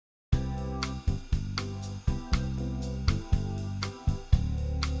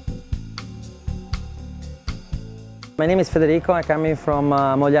My name is Federico. I'm coming from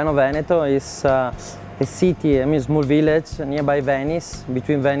Mogliano Veneto. It's a city, a small village nearby Venice,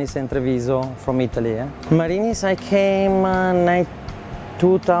 between Venice and Treviso from Italy. Marinis, I came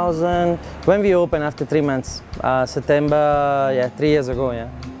 2000, when we opened after 3 months, September, 3 years ago,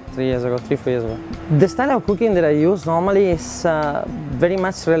 3 years ago, 3-4 years ago. The style of cooking that I use normally is very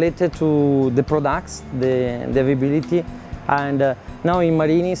much related to the products, the availability, and now in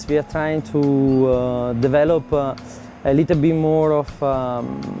Marinis we are trying to develop a little bit more of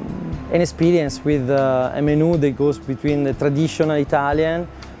an experience with a menu that goes between the traditional Italian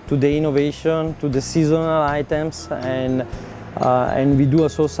to the innovation, to the seasonal items, and we do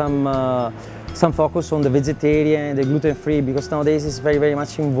also some focus on the vegetarian, the gluten-free, because nowadays it's very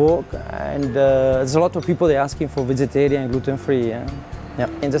much in vogue, and there's a lot of people that are asking for vegetarian and gluten-free. Yeah?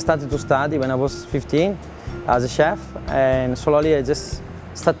 I just started to study when I was 15 as a chef, and slowly I just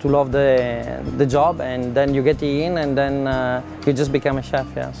start to love the job, and then you get in, and then you just become a chef,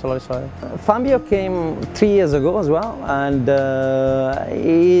 slowly. Fabio came 3 years ago as well, and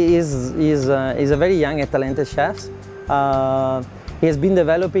he's a very young and talented chef. He has been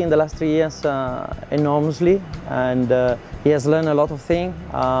developing in the last 3 years enormously, and he has learned a lot of things.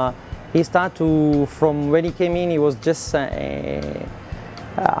 He started from when he came in, he was just a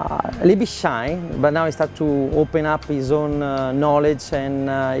little bit shy, but now he started to open up his own knowledge, and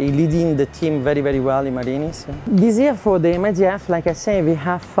he's leading the team very well in Marinis. This year for the MGF, like I say, we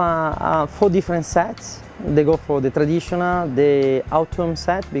have 4 different sets. They go for the traditional, the autumn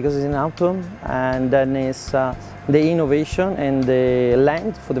set, because it's in autumn, and then it's the innovation and the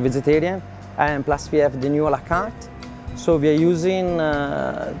land for the vegetarian, and plus we have the new a la carte. So we are using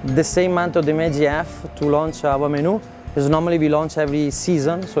the same month of the MGF to launch our menu, because normally we launch every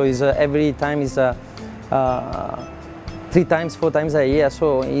season, so it's, every time is 3 times, 4 times a year,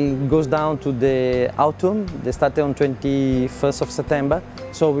 so it goes down to the autumn. They started on 21st of September,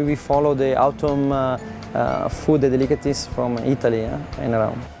 so we will follow the autumn food and delicacies from Italy and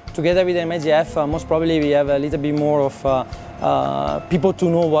around. Together with the MGF, most probably we have a little bit more of people to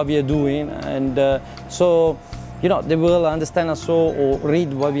know what we are doing, and so they will understand also or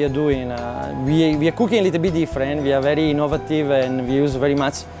read what we are doing. We are cooking a little bit different. We are very innovative, and we use very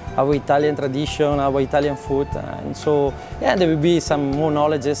much our Italian tradition, our Italian food, and so there will be some more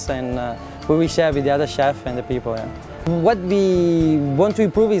knowledges, and we will share with the other chefs and the people. What we want to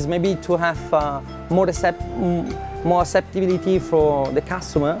improve is maybe to have more acceptability for the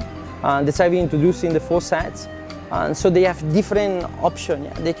customer. That's why we're introducing the 4 sets, and so they have different options.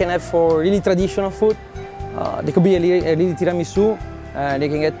 They can have for really traditional food. They could be a little tiramisu. They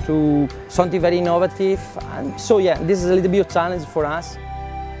can get to something very innovative, and so this is a little bit of a challenge for us.